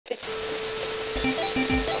Hey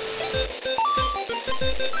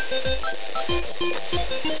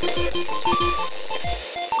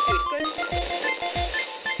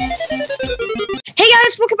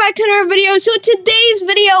guys, welcome back to another video. So today's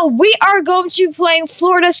video, we are going to be playing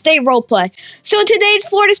Florida State Roleplay. So today's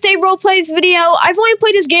Florida State Roleplay's video, I've only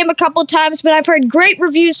played this game a couple times, but I've heard great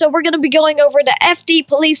reviews, so we're going to be going over the FD,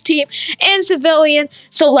 police team, and civilian.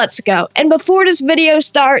 So let's go. And before this video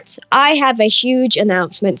starts, I have a huge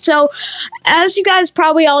announcement. So, as you guys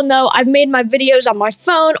probably all know, I've made my videos on my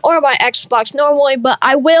phone or my Xbox normally, but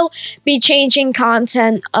I will be changing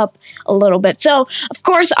content up a little bit. So, of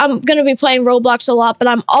course, I'm going to be playing Roblox a lot, but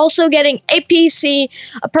I'm also getting a PC,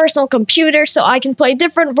 a personal computer, so I can play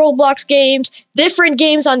different Roblox games, different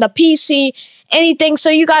games on the PC, anything. So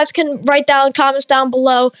you guys can write down comments down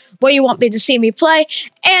below what you want me to see me play.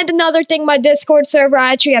 And another thing, my Discord server,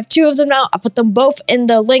 I actually have 2 of them now. I'll put them both in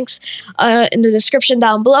the links in the description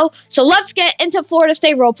down below. So let's get into Florida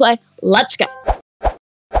State Roleplay. Let's go.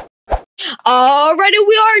 Alrighty,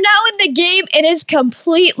 we are now in the game. It is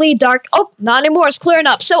completely dark. Oh, not anymore. It's clearing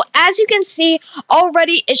up. So as you can see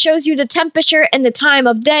already, it shows you the temperature and the time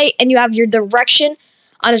of day, and you have your direction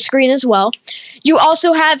on the screen as well. You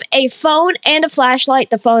also have a phone and a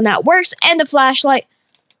flashlight. The phone that works and the flashlight.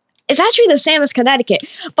 It's actually the same as Connecticut.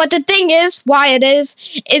 But the thing is, why it is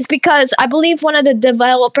because I believe one of the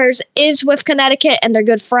developers is with Connecticut and they're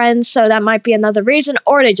good friends, so that might be another reason,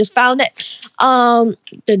 or they just found it.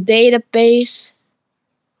 The database.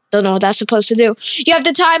 Don't know what that's supposed to do. You have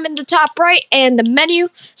the time in the top right and the menu.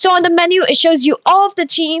 So on the menu, it shows you all of the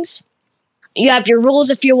teams. You have your rules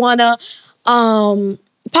if you want to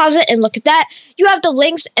pause it and look at that. You have the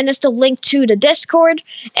links, and it's the link to the Discord,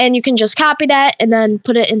 and you can just copy that and then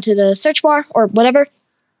put it into the search bar or whatever.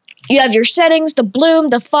 You have your settings, the bloom,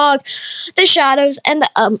 the fog, the shadows, and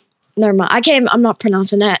the never mind, I'm not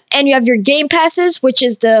pronouncing that. And you have your game passes, which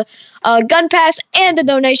is the gun pass and the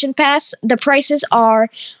donation pass. The prices are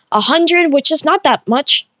 100, which is not that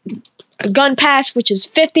much. A gun pass, which is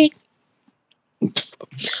 50.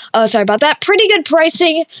 Sorry about that. Pretty good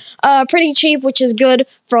pricing, pretty cheap, which is good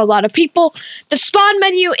for a lot of people. The spawn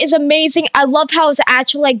menu is amazing. I love how it's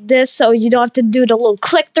actually like this, so you don't have to do the little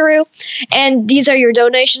click through. And these are your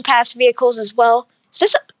donation pass vehicles as well.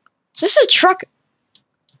 Is this a truck?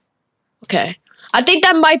 Okay. I think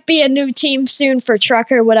that might be a new team soon for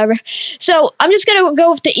truck or whatever. So I'm just going to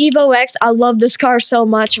go with the Evo X. I love this car so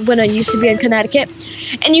much when I used to be in Connecticut.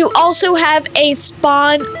 And you also have a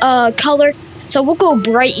spawn color. So we'll go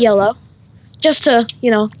bright yellow, just to,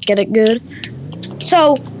 get it good.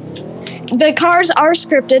 So the cars are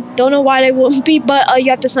scripted. Don't know why they wouldn't be, but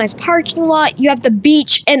you have this nice parking lot. You have the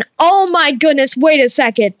beach, and oh my goodness, wait a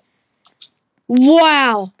second.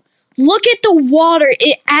 Wow. Look at the water.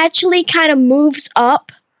 It actually kind of moves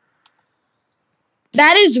up.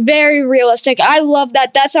 That is very realistic. I love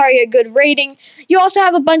that. That's already a good rating. You also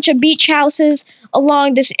have a bunch of beach houses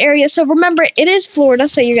along this area. So remember, it is Florida,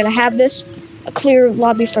 so you're going to have this. A clear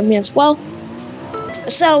lobby from me as well.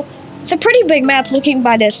 So it's a pretty big map looking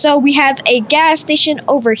by this. So we have a gas station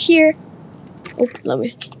over here.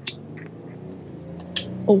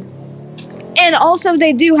 And also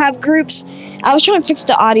they do have groups. I was trying to fix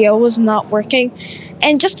the audio, it was not working.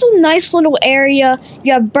 And just a nice little area.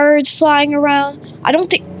 You have birds flying around. I don't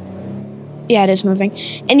think, yeah, it is moving.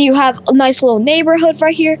 And you have a nice little neighborhood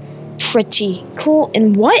right here. Pretty cool.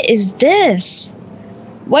 And what is this?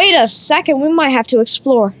 Wait a second, we might have to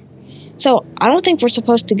explore. So, I don't think we're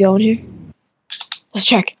supposed to go in here. Let's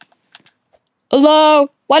check. Hello?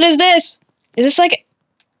 What is this? Is this like...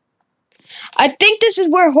 I think this is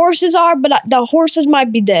where horses are, but the horses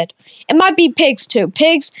might be dead. It might be pigs, too.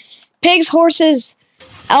 Pigs, horses,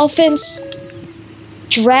 elephants,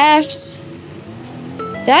 giraffes.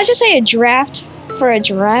 Did I just say a draft for a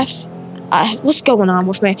giraffe? What's going on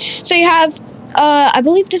with me? So you have... I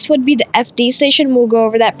believe this would be the FD station. We'll go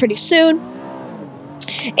over that pretty soon.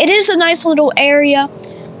 It is a nice little area.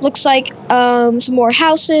 Looks like some more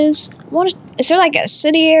houses. Is there like a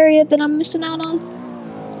city area that I'm missing out on?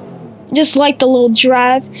 Just like the little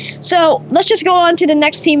drive. So let's just go on to the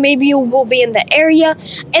next team. Maybe you will be in the area.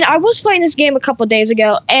 And I was playing this game a couple days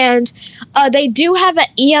ago, and they do have an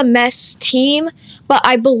EMS team, but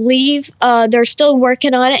I believe they're still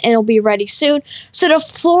working on it, and it'll be ready soon. So the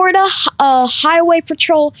Florida Highway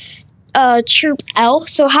Patrol Troop L.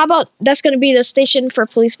 So how about that's going to be the station for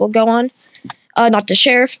police will go on, not the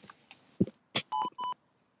sheriff.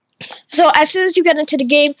 So as soon as you get into the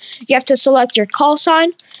game, you have to select your call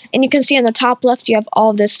sign. And you can see on the top left, you have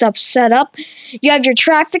all this stuff set up. You have your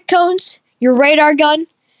traffic cones, your radar gun,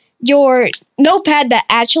 your notepad that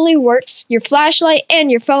actually works, your flashlight,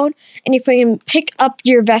 and your phone, and you can pick up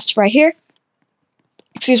your vest right here.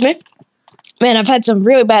 Excuse me. Man, I've had some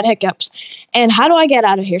really bad hiccups. And how do I get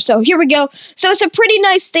out of here? So here we go. So it's a pretty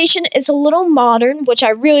nice station. It's a little modern, which I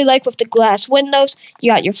really like with the glass windows.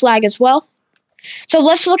 You got your flag as well. So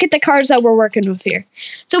let's look at the cars that we're working with here.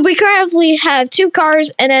 So we currently have 2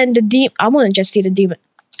 cars, and then the demon. I want to just see the demon.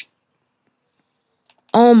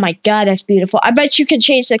 Oh my god, that's beautiful. I bet you can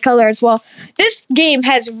change the color as well. This game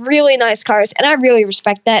has really nice cars, and I really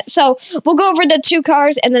respect that. So we'll go over the 2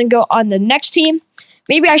 cars and then go on the next team.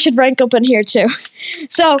 Maybe I should rank up in here too.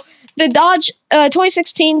 So the Dodge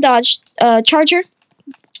 2016 Dodge Charger.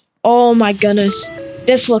 Oh my goodness.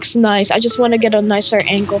 This looks nice. I just want to get a nicer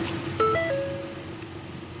angle.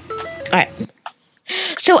 Alright.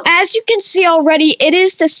 So as you can see already, it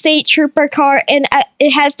is the State Trooper car, and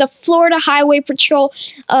it has the Florida Highway Patrol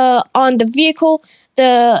on the vehicle,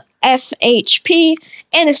 the FHP,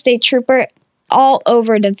 and the State Trooper all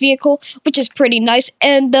over the vehicle, which is pretty nice.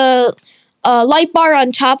 And the light bar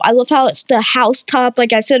on top, I love how it's the house top,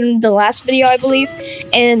 like I said in the last video, I believe.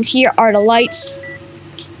 And here are the lights.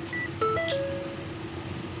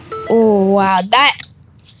 Oh wow,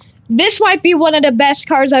 this might be one of the best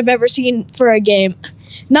cars I've ever seen for a game.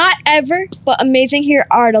 Not ever, but amazing. Here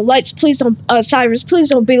are the lights. Please don't, sirens, please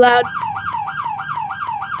don't be loud.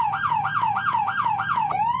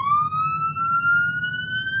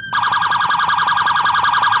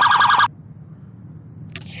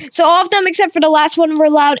 So all of them except for the last one were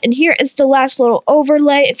loud, and here is the last little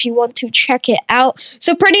overlay if you want to check it out.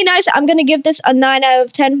 So pretty nice. I'm going to give this a 9 out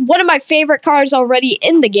of 10. One of my favorite cars already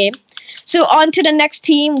in the game. So on to the next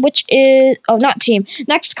team, which is,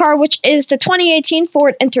 next car, which is the 2018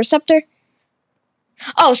 Ford Interceptor.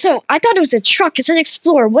 Oh, so I thought it was a truck. It's an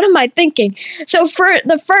Explorer. What am I thinking? So for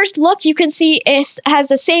the first look, you can see it has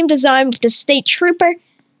the same design with the State Trooper.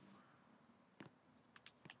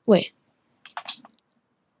 Wait.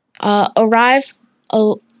 Arrive.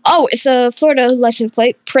 Oh, it's a Florida license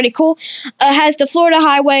plate. Pretty cool. Has the Florida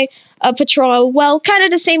Highway Patrol. Well, kind of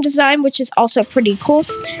the same design, which is also pretty cool.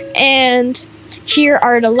 And here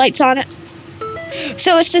are the lights on it.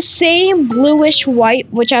 So it's the same bluish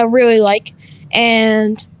white, which I really like.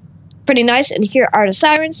 And pretty nice. And here are the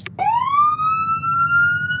sirens.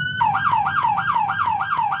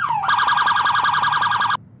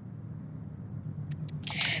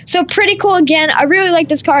 So pretty cool again. I really like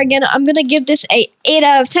this car again. I'm going to give this a 8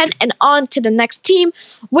 out of 10. And on to the next team,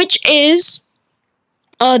 which is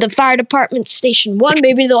the Fire Department Station 1.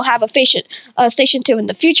 Maybe they'll have a Station 2 in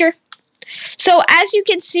the future. So as you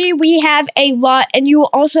can see, we have a lot. And you will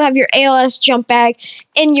also have your ALS jump bag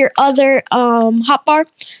in your other hotbar.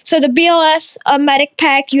 So the BLS medic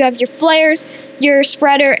pack, you have your flares, your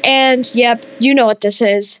spreader, and yep, you know what this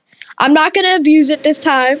is. I'm not going to abuse it this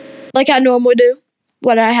time like I normally do.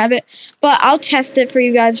 What I have it, but I'll test it for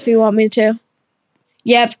you guys if you want me to.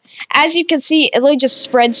 Yep, as you can see, it really just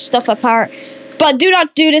spreads stuff apart. But do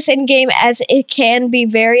not do this in game, as it can be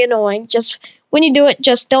very annoying. Just when you do it,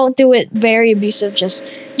 just don't do it very abusive.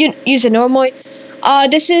 Just use it normally.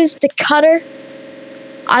 This is the cutter.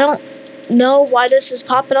 I don't know why this is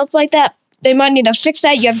popping up like that. They might need to fix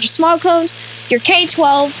that. You have your small cones, your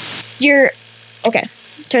K12, your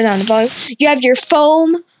turn down the volume. You have your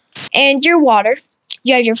foam and your water.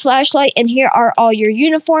 You have your flashlight, and here are all your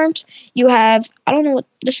uniforms. You have, I don't know what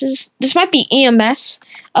this is. This might be EMS.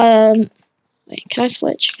 Wait, can I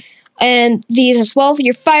switch? And these as well,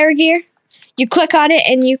 your fire gear. You click on it,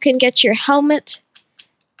 and you can get your helmet.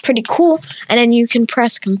 Pretty cool. And then you can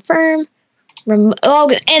press confirm.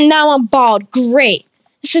 Oh, and now I'm bald. Great.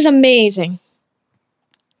 This is amazing.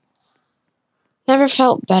 Never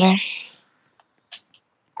felt better.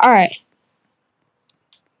 Alright.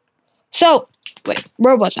 So, wait,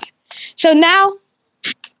 where was I? So now,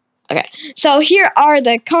 okay, so here are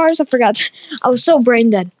the cars. I forgot. I was so brain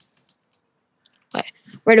dead. Wait,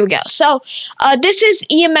 where do we go? So, this is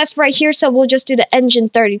EMS right here, so we'll just do the engine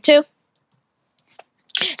 32.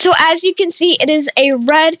 So, as you can see, it is a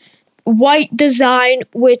red, white design,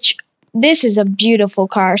 which this is a beautiful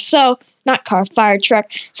car. So, not car, fire truck.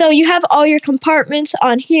 So, you have all your compartments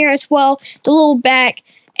on here as well, the little back,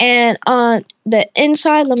 and on the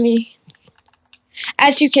inside,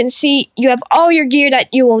 as you can see, you have all your gear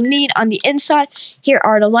that you will need on the inside. Here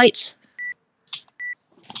are the lights.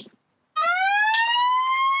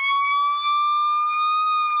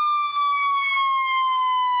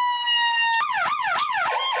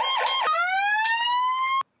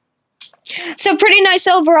 So pretty nice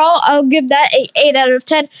overall. I'll give that a 8 out of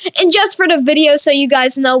 10. And just for the video, so you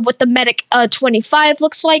guys know what the Medic 25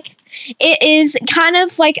 looks like. It is kind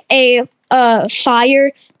of like a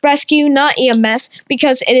fire rescue, not EMS,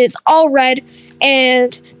 because it is all red,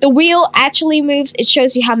 and the wheel actually moves. It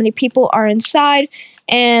shows you how many people are inside,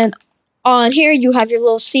 and on here you have your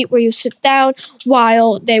little seat where you sit down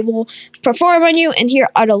while they will perform on you, and here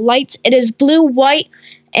are the lights. It is blue, white,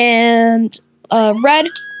 and red.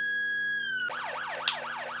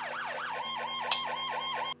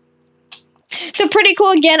 So pretty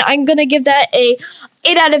cool. Again, I'm gonna give that a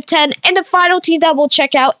 8 out of 10. And the final team that we'll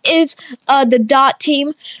check out is the Dot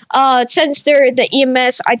team. Since they're the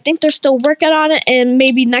EMS, I think they're still working on it, and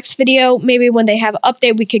maybe next video, maybe when they have an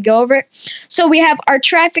update, we could go over it. So we have our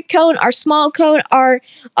traffic cone, our small cone, our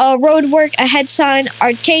road work, a head sign,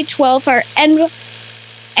 our K-12, our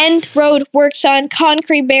end road work sign,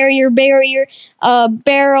 concrete barrier,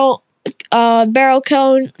 barrel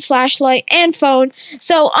cone, flashlight, and phone.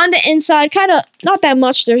 So on the inside, kind of not that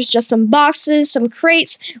much. There's just some boxes, some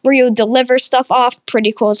crates where you would deliver stuff off.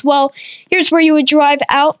 Pretty cool as well. Here's where you would drive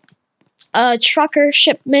out. Trucker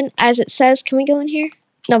shipment, as it says. Can we go in here?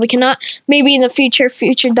 No, we cannot. Maybe in the future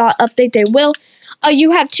dot update they will. You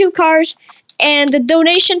have 2 cars, and the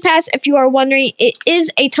donation pass, if you are wondering, it is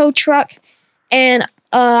a tow truck, and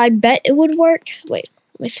I bet it would work. Wait,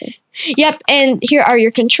 let me see. Yep, and here are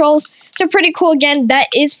your controls. So pretty cool. Again, that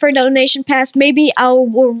is for donation pass. Maybe I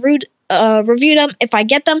will review them if I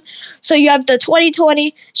get them. So you have the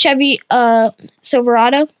 2020 Chevy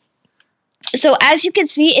Silverado. So as you can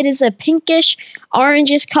see, it is a pinkish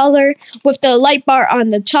orangish color with the light bar on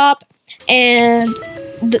the top and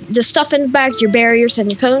the stuff in the back, your barriers and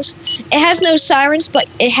your cones. It has no sirens, but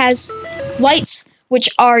it has lights which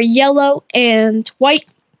are yellow and white.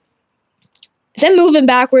 Is it moving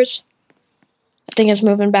backwards? I think it's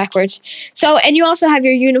moving backwards. So, and you also have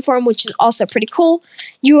your uniform, which is also pretty cool.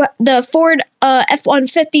 The Ford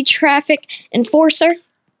F-150 traffic enforcer.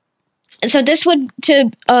 So this would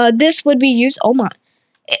be used.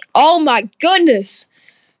 Oh my goodness!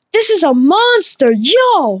 This is a monster,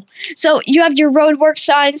 yo! So you have your roadwork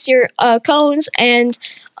signs, your cones, and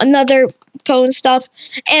another cone stuff,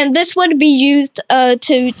 and this would be used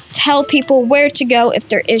to tell people where to go if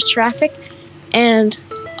there is traffic. And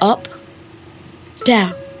up,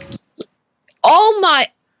 down. Oh my,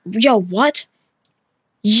 yo, what?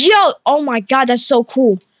 Yo, oh my god, that's so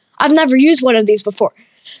cool. I've never used one of these before.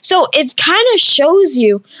 So it kind of shows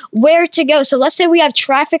you where to go. So let's say we have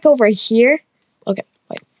traffic over here. Okay,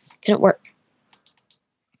 wait, can it work?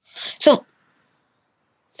 So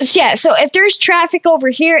yeah, so if there's traffic over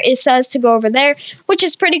here, it says to go over there, which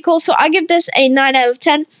is pretty cool. So I give this a 9 out of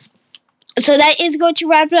 10. So that is going to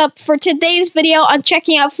wrap it up for today's video on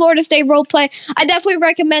checking out Florida State Roleplay. I definitely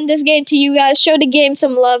recommend this game to you guys. Show the game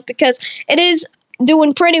some love because it is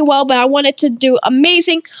doing pretty well, but I want it to do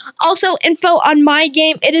amazing. Also, info on my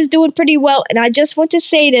game, it is doing pretty well, and I just want to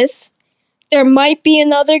say this. There might be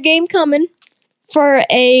another game coming for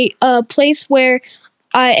a place where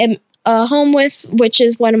I am home with, which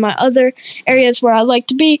is one of my other areas where I like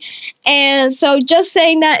to be. And so just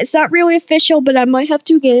saying that, it's not really official, but I might have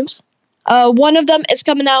 2 games. One of them is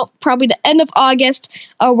coming out probably the end of August.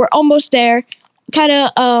 We're almost there. Kind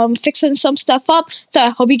of fixing some stuff up. So I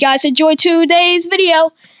hope you guys enjoyed today's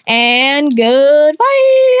video. And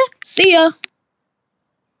goodbye. See ya.